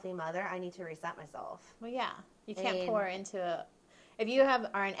nice, healthy mother, I need to reset myself. Well, yeah. You can't pour into if you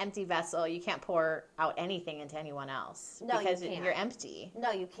are an empty vessel, you can't pour out anything into anyone else. No, because you can't. You're empty.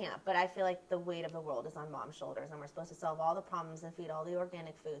 No, you can't. But I feel like the weight of the world is on mom's shoulders, and we're supposed to solve all the problems and feed all the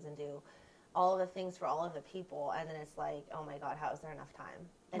organic foods and do all of the things for all of the people. And then it's like, oh my God, how is there enough time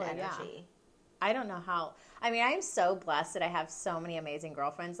and energy? Yeah. I don't know how. I mean, I am so blessed that I have so many amazing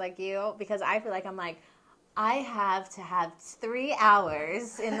girlfriends like you, because I feel like I have to have 3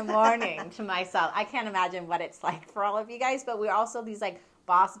 hours in the morning to myself. I can't imagine what it's like for all of you guys, but we're also these like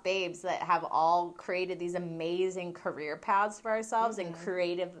boss babes that have all created these amazing career paths for ourselves and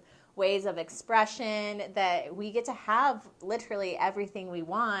creative ways of expression, that we get to have literally everything we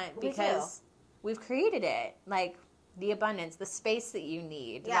want because we've created it. Like the abundance, the space that you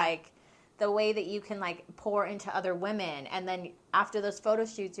need, like the way that you can like pour into other women. And then after those photo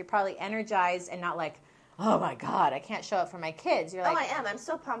shoots, you're probably energized and not like, oh my God, I can't show up for my kids. You're like, I am. I'm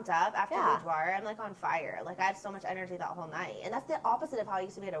so pumped up after Boudoir. I'm like on fire. Like I have so much energy that whole night. And that's the opposite of how I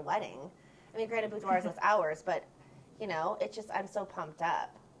used to be at a wedding. I mean, granted, Boudoir is less hours, but you know, it's just, I'm so pumped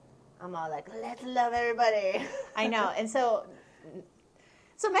up. I'm all like, let's love everybody. I know. And so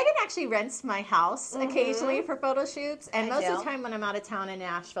Megan actually rents my house occasionally for photo shoots. And most of the time when I'm out of town in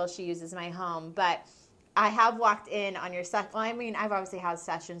Nashville, she uses my home. But I have walked in on your set. Well, I mean, I've obviously had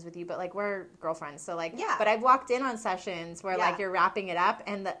sessions with you, but like we're girlfriends. So like, but I've walked in on sessions where like you're wrapping it up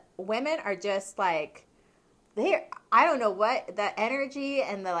and the women are just like, I don't know what, the energy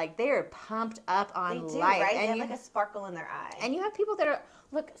and the like, they are pumped up on they do, life. Right? And they have like a sparkle in their eye. And you have people that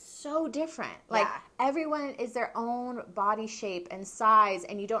look so different. Like everyone is their own body shape and size,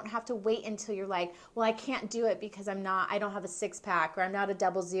 and you don't have to wait until you're like, well, I can't do it because I don't have a 6-pack, or I'm not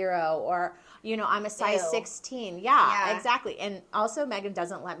a 00, or you know, I'm a size 16. Yeah, exactly. And also Megan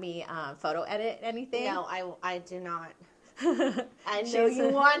doesn't let me photo edit anything. No, I do not. I know you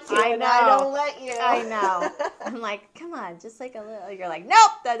want to, and I don't let you. I know. I'm like, come on, just like a little. You're like,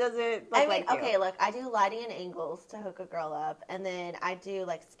 nope, that doesn't look like you. Okay, look, I do lighting and angles to hook a girl up, and then I do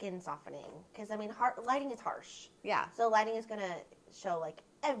like skin softening, because I mean, lighting is harsh. Yeah. So lighting is gonna show like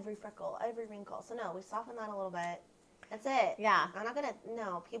every freckle, every wrinkle. So no, we soften that a little bit. That's it. Yeah. I'm not gonna.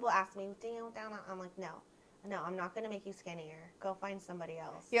 No, people ask me, down. I'm like, no. No, I'm not going to make you skinnier. Go find somebody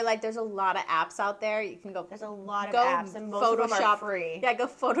else. You're like, there's a lot of apps out there. You can go. There's a lot of apps, and most of them are free. Yeah, go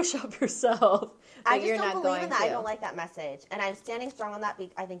Photoshop yourself. I just don't believe in that. I don't like that message. And I'm standing strong on that,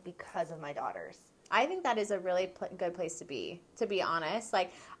 I think, because of my daughters. I think that is a really good place to be honest.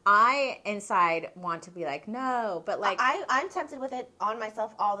 Like, I inside want to be like, no, but like. I'm tempted with it on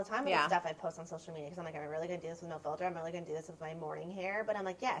myself all the time with the stuff I post on social media, because I'm like, am I really going to do this with no filter? Am I really going to do this with my morning hair? But I'm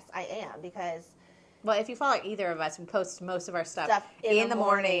like, yes, I am, because. Well, if you follow either of us, we post most of our stuff in the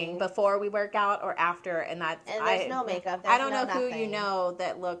morning before we work out or after, and there's no makeup. I don't know who you know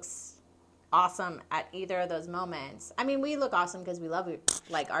that looks awesome at either of those moments. I mean, we look awesome because we love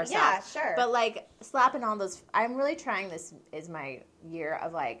like ourselves. Yeah, sure. But like slapping on those, I'm really trying. This is my year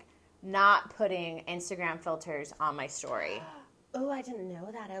of like not putting Instagram filters on my story. Oh, I didn't know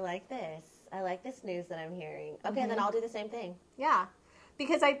that. I like this. I like this news that I'm hearing. Okay, then I'll do the same thing. Yeah.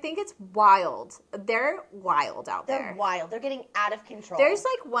 Because I think it's wild. They're wild out there. They're wild. They're getting out of control. There's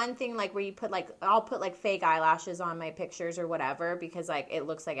like one thing like where you put like, I'll put like fake eyelashes on my pictures or whatever, because like it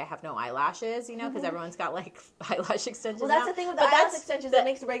looks like I have no eyelashes, you know, because everyone's got like eyelash extensions. Well, that's the thing with the eyelash extensions that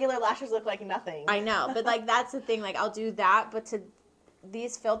makes regular lashes look like nothing. I know, but like that's the thing. Like I'll do that, but to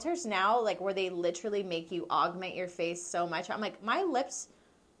these filters now, like where they literally make you augment your face so much, I'm like, my lips.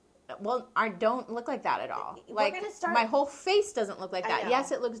 Well, I don't look like that at all. Like, my whole face doesn't look like that.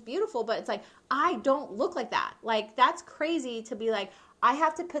 Yes, it looks beautiful, but it's like, I don't look like that. Like, that's crazy to be like, I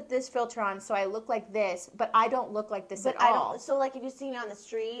have to put this filter on so I look like this, but I don't look like this at all. So, like, if you see me on the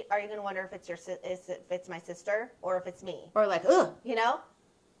street, are you going to wonder if it's my sister or if it's me? Or like, ugh. You know?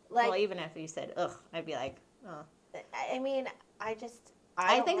 Like, well, even if you said, ugh, I'd be like, ugh. I mean, I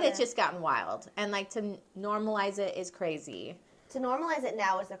think it's just gotten wild. And, like, to normalize it is crazy. To normalize it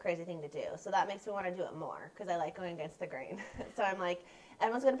now is a crazy thing to do. So that makes me want to do it more, because I like going against the grain. So I'm like,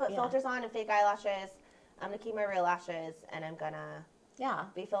 everyone's going to put filters on and fake eyelashes. I'm going to keep my real lashes, and I'm going to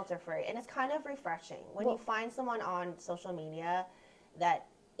be filter free. And it's kind of refreshing when you find someone on social media that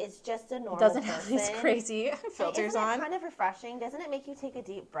is just a normal doesn't person. Have these crazy filters on. Isn't it kind of refreshing? Doesn't it make you take a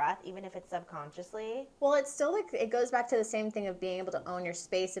deep breath, even if it's subconsciously? Well, it's still like, it goes back to the same thing of being able to own your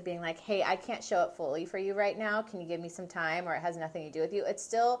space, of being like, hey, I can't show up fully for you right now. Can you give me some time? Or it has nothing to do with you. It's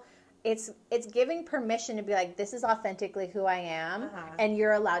still it's giving permission to be like, this is authentically who I am, and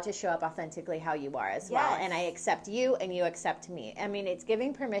you're allowed to show up authentically how you are as well. And I accept you, and you accept me. I mean, it's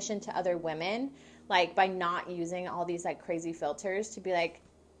giving permission to other women, like, by not using all these, like, crazy filters to be like,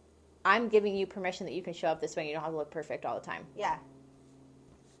 I'm giving you permission that you can show up this way. You don't have to look perfect all the time. Yeah.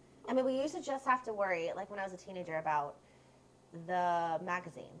 I mean, we used to just have to worry, like, when I was a teenager, about the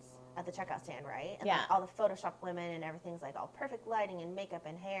magazines at the checkout stand, right? And like all the Photoshop women, and everything's like all perfect lighting and makeup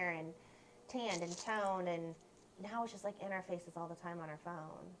and hair and tanned and toned, and now it's just like in our faces all the time on our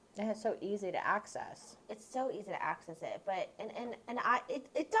phone. And it's so easy to access. It's so easy to access it, but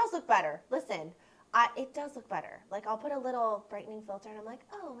it does look better. Listen, it does look better. Like, I'll put a little brightening filter, and I'm like,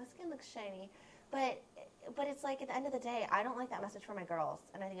 oh, my skin looks shiny, but it's like, at the end of the day, I don't like that message for my girls,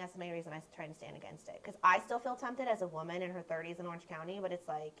 and I think that's the main reason I try to stand against it, because I still feel tempted as a woman in her 30s in Orange County, but it's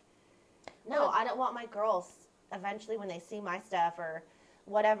like, no, I don't want my girls, eventually, when they see my stuff or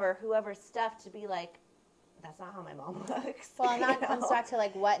whatever, whoever's stuff, to be like, that's not how my mom looks. Well, and that comes back to,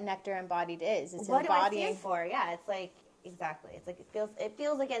 like, what Nectar Embodied is. It's what embodying. Do I stand for? Yeah, it's like, exactly. It's like, it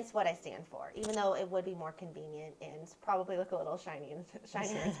feels against what I stand for, even though it would be more convenient and probably look a little shinier and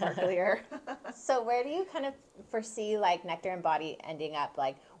sparklier. So where do you kind of foresee, like, Nectar Embodied ending up?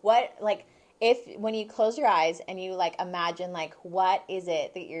 Like, what, like, when you close your eyes and you, like, imagine, like, what is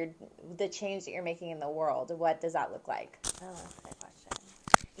it that the change that you're making in the world, what does that look like? Oh, that's a good question.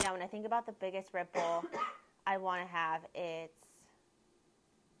 Yeah, when I think about the biggest ripple I want to have,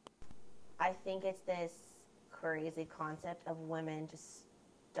 I think it's this crazy concept of women just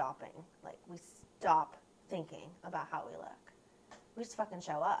stopping. Like, we stop thinking about how we look. We just fucking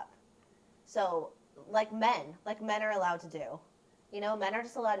show up. So, like men are allowed to do. You know, men are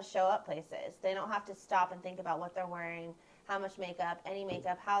just allowed to show up places. They don't have to stop and think about what they're wearing, how much makeup, any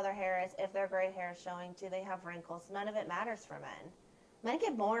makeup, how their hair is, if their gray hair is showing, do they have wrinkles. None of it matters for men. Men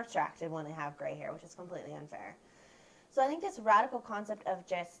get more attractive when they have gray hair, which is completely unfair. So I think this radical concept of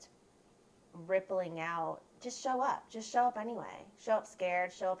just rippling out, just show up. Just show up anyway. Show up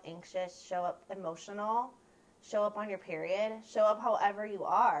scared, show up anxious, show up emotional, show up on your period, show up however you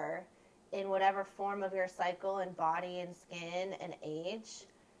are, in whatever form of your cycle and body and skin and age,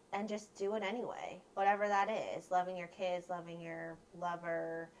 and just do it anyway. Whatever that is. Loving your kids, loving your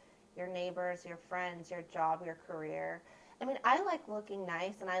lover, your neighbors, your friends, your job, your career. I mean, I like looking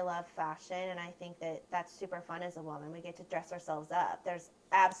nice, and I love fashion, and I think that that's super fun as a woman. We get to dress ourselves up. There's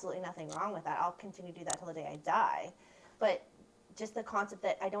absolutely nothing wrong with that. I'll continue to do that till the day I die. But just the concept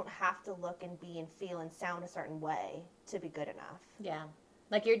that I don't have to look and be and feel and sound a certain way to be good enough. Yeah.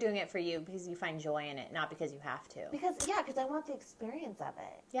 Like, you're doing it for you because you find joy in it, not because you have to. Because I want the experience of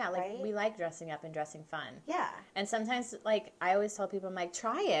it. Yeah, like, right? We like dressing up and dressing fun. Yeah. And sometimes, like, I always tell people, I'm like,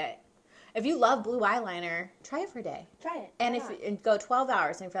 try it. If you love blue eyeliner, try it for a day. Try it. And go 12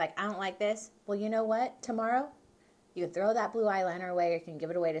 hours, and if you're like, I don't like this, well, you know what? Tomorrow, you can throw that blue eyeliner away, or you can give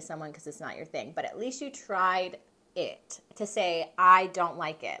it away to someone because it's not your thing. But at least you tried it to say, I don't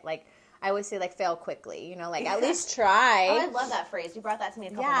like it. Like, I always say, like, fail quickly, you know, like, at least try. Oh, I love that phrase. You brought that to me a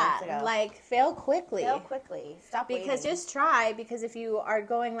couple months ago. Yeah, like, fail quickly. Fail quickly. Stop waiting. Because just try, because if you are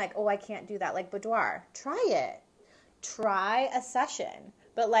going like, oh, I can't do that, like Boudoir, try it. Try a session.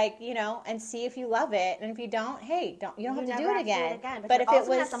 But, like, you know, and see if you love it. And if you don't, hey, you don't have to do it again. But if it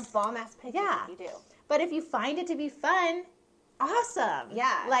was some bomb-ass pictures, yeah, you do. But if you find it to be fun, awesome.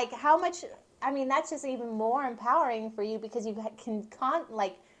 Yeah. Like, how much, I mean, that's just even more empowering for you, because you can,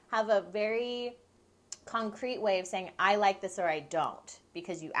 have a very concrete way of saying, I like this or I don't,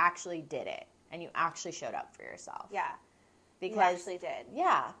 because you actually did it and you actually showed up for yourself. Yeah. Because you actually did.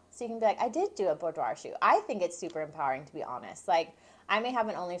 Yeah. So you can be like, I did do a boudoir shoot. I think it's super empowering, to be honest. Like, I may have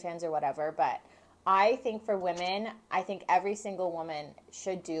an OnlyFans or whatever, but I think for women, I think every single woman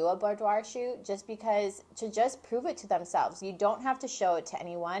should do a boudoir shoot, just because, to just prove it to themselves. You don't have to show it to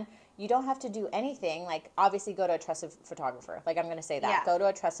anyone. You don't have to do anything. Like, obviously, go to a trusted photographer. Like, I'm going to say that. Yeah. Go to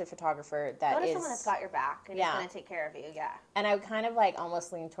a trusted photographer that Go to someone that's got your back and is going to take care of you, yeah. And I would kind of, like,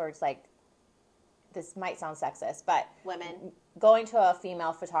 almost lean towards, like, this might sound sexist, but women going to a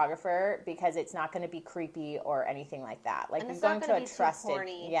female photographer, because it's not going to be creepy or anything like that. Like, you're going to a trusted,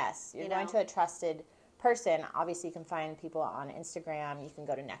 yes, you're going to a trusted person. Obviously, you can find people on Instagram. You can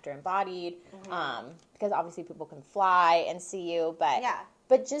go to Nectar Embodied, because obviously people can fly and see you. But yeah.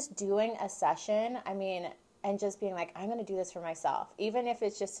 But just doing a session, I mean, and just being like, I'm going to do this for myself, even if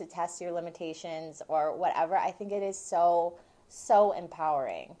it's just to test your limitations or whatever. I think it is so so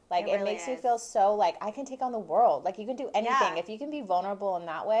empowering. Like, it really makes you is. feel so, like, I can take on the world. Like, you can do anything. Yeah. If you can be vulnerable in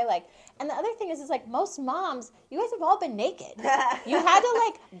that way, like, and the other thing is like, most moms, you guys have all been naked. You had to,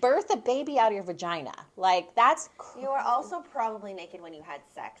 like, birth a baby out of your vagina. Like, that's You were also probably naked when you had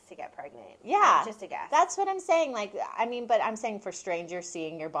sex to get pregnant. yeah. Just a guess. That's what I'm saying. Like, I mean, but I'm saying for strangers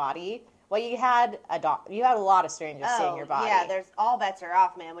seeing your body. Well, you had a lot of strangers seeing your body. Yeah, there's all bets are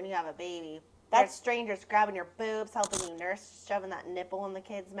off, man, when you have a baby. There's strangers grabbing your boobs, helping you nurse, shoving that nipple in the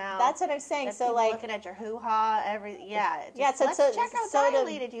kid's mouth. That's what I'm saying. That's so, people like, looking at your hoo-ha, let's check how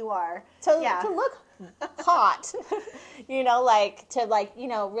dilated you are. To look hot, you know, like, to, like, you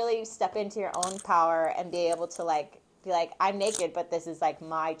know, really step into your own power and be able to, like, be like, I'm naked, but this is, like,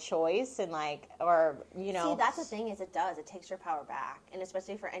 my choice, and, like, or, you know. See, that's the thing, is it takes your power back, and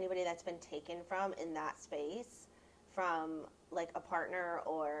especially for anybody that's been taken from in that space, from, like, a partner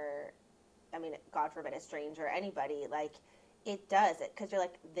or, I mean, God forbid, a stranger, anybody, like, it does it, because you're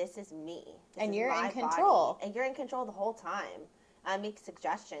like, this is me. This and is you're my in control. body. And you're in control the whole time. I make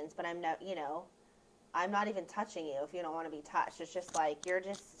suggestions, but I'm not, you know, I'm not even touching you if you don't want to be touched. It's just like,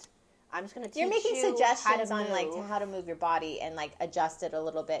 I'm just going to teach you. You're making suggestions on, move. like, how to move your body and, like, adjust it a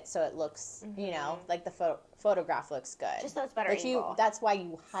little bit so it looks, you know, like the photograph looks good. Just so it's better angle. That's why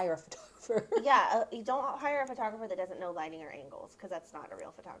you hire a photographer. Yeah, you don't hire a photographer that doesn't know lighting or angles, because that's not a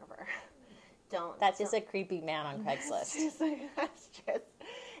real photographer. That's just a creepy man on Craigslist.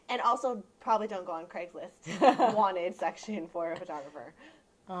 And also, probably don't go on Craigslist wanted section for a photographer.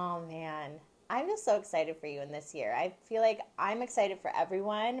 Oh, man. I'm just so excited for you in this year. I feel like I'm excited for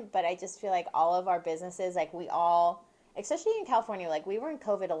everyone, but I just feel like all of our businesses, like, we all, especially in California, like, we were in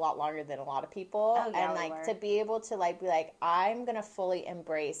COVID a lot longer than a lot of people. Oh, yeah, and, like, to be able to, like, be like, I'm going to fully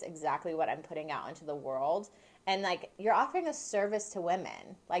embrace exactly what I'm putting out into the world. And, like, you're offering a service to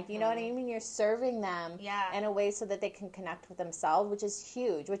women. Like, you know what I mean? You're serving them in a way so that they can connect with themselves, which is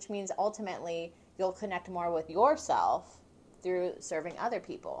huge, which means ultimately you'll connect more with yourself through serving other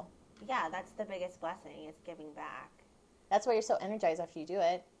people. Yeah, that's the biggest blessing, is giving back. That's why you're so energized after you do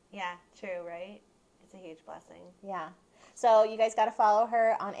it. Yeah, true, right? It's a huge blessing. Yeah. So you guys got to follow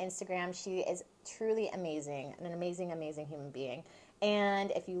her on Instagram. She is truly amazing, an amazing, amazing human being.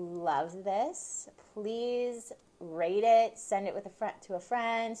 And if you love this, please rate it, send it to a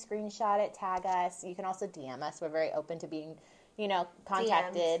friend, screenshot it, tag us. You can also DM us. We're very open to being, you know,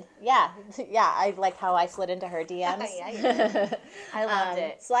 contacted. DMs. Yeah. I like how I slid into her DMs. Yeah, you did. I loved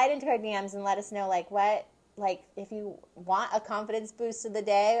it. Slide into her DMs and let us know, like, if you want a confidence boost of the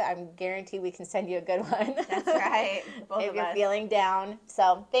day, I'm guaranteed we can send you a good one. That's right. Both if you're feeling down.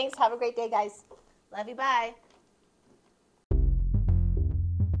 So thanks. Have a great day, guys. Love you. Bye.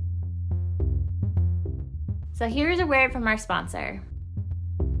 So here's a word from our sponsor.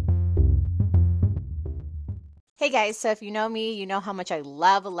 Hey guys, so if you know me, you know how much I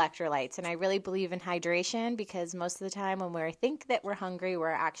love electrolytes, and I really believe in hydration because most of the time when we think that we're hungry,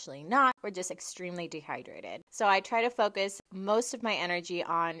 we're actually not. We're just extremely dehydrated. So I try to focus most of my energy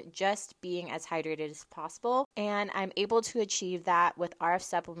on just being as hydrated as possible, and I'm able to achieve that with RF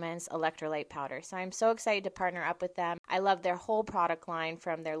Supplements electrolyte powder. So I'm so excited to partner up with them. I love their whole product line,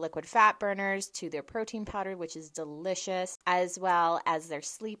 from their liquid fat burners to their protein powder, which is delicious, as well as their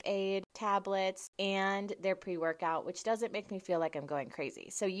sleep aid tablets and their pre-workout, which doesn't make me feel like I'm going crazy.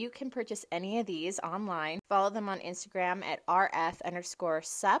 So you can purchase any of these online. Follow them on Instagram at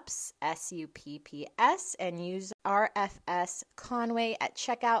RF_supps, SUPPS, and use RFS Conway at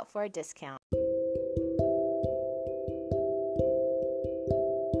checkout for a discount.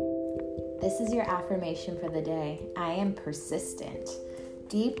 This is your affirmation for the day. I am persistent.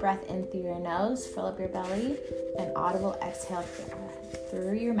 Deep breath in through your nose, fill up your belly, and audible exhale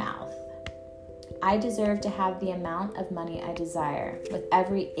through your mouth. I deserve to have the amount of money I desire. With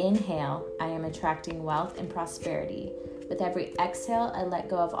every inhale, I am attracting wealth and prosperity. With every exhale, I let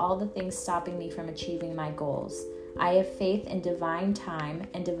go of all the things stopping me from achieving my goals. I have faith in divine time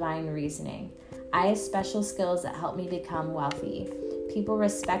and divine reasoning. I have special skills that help me become wealthy. People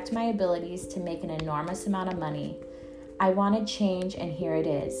respect my abilities to make an enormous amount of money. I wanted change, and here it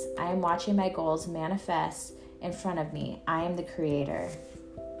is. I am watching my goals manifest in front of me. I am the creator.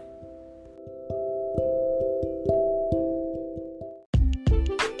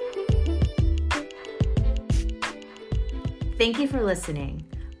 Thank you for listening.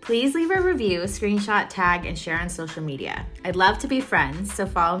 Please leave a review, screenshot, tag, and share on social media. I'd love to be friends, so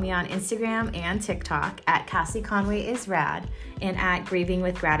follow me on Instagram and TikTok at Cassie Conway is Rad and at Grieving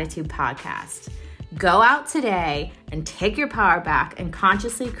with Gratitude Podcast. Go out today and take your power back and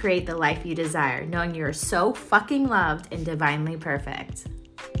consciously create the life you desire, knowing you are so fucking loved and divinely perfect.